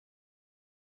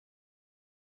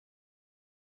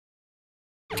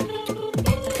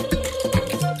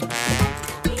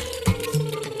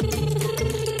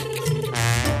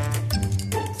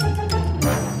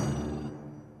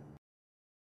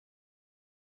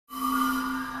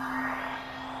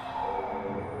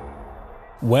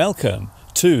Welcome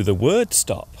to the Word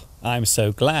Stop. I'm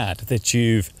so glad that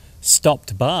you've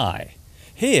stopped by.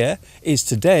 Here is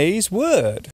today's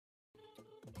word.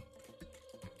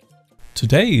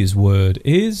 Today's word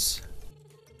is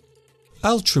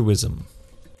altruism.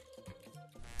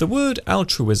 The word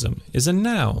altruism is a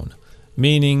noun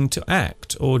meaning to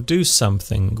act or do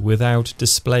something without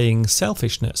displaying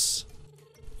selfishness.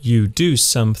 You do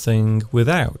something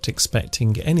without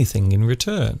expecting anything in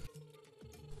return.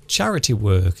 Charity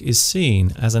work is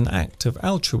seen as an act of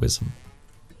altruism.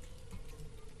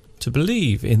 To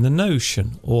believe in the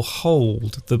notion or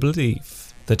hold the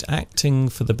belief that acting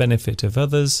for the benefit of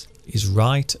others is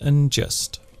right and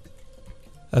just.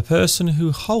 A person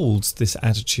who holds this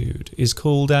attitude is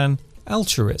called an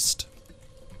altruist.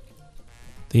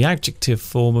 The adjective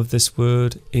form of this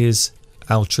word is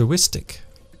altruistic.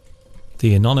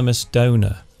 The anonymous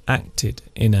donor acted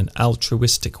in an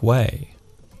altruistic way.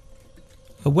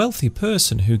 A wealthy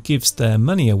person who gives their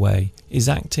money away is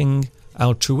acting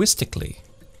altruistically.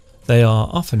 They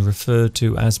are often referred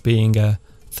to as being a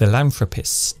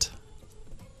philanthropist.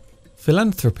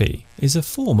 Philanthropy is a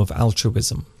form of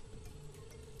altruism.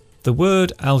 The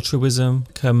word altruism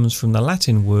comes from the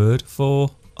Latin word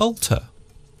for alter.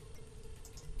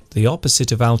 The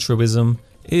opposite of altruism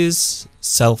is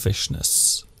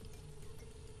selfishness.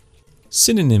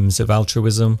 Synonyms of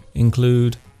altruism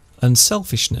include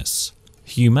unselfishness,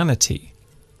 humanity,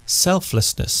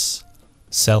 selflessness,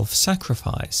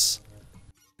 self-sacrifice,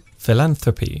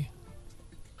 philanthropy.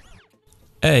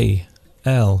 A-L-T-R-U-I-S-M.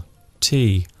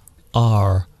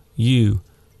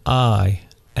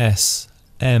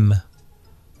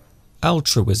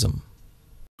 Altruism.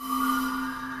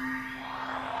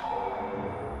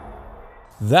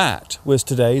 That was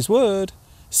today's word.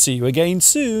 See you again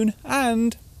soon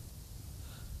and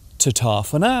ta-ta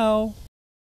for now.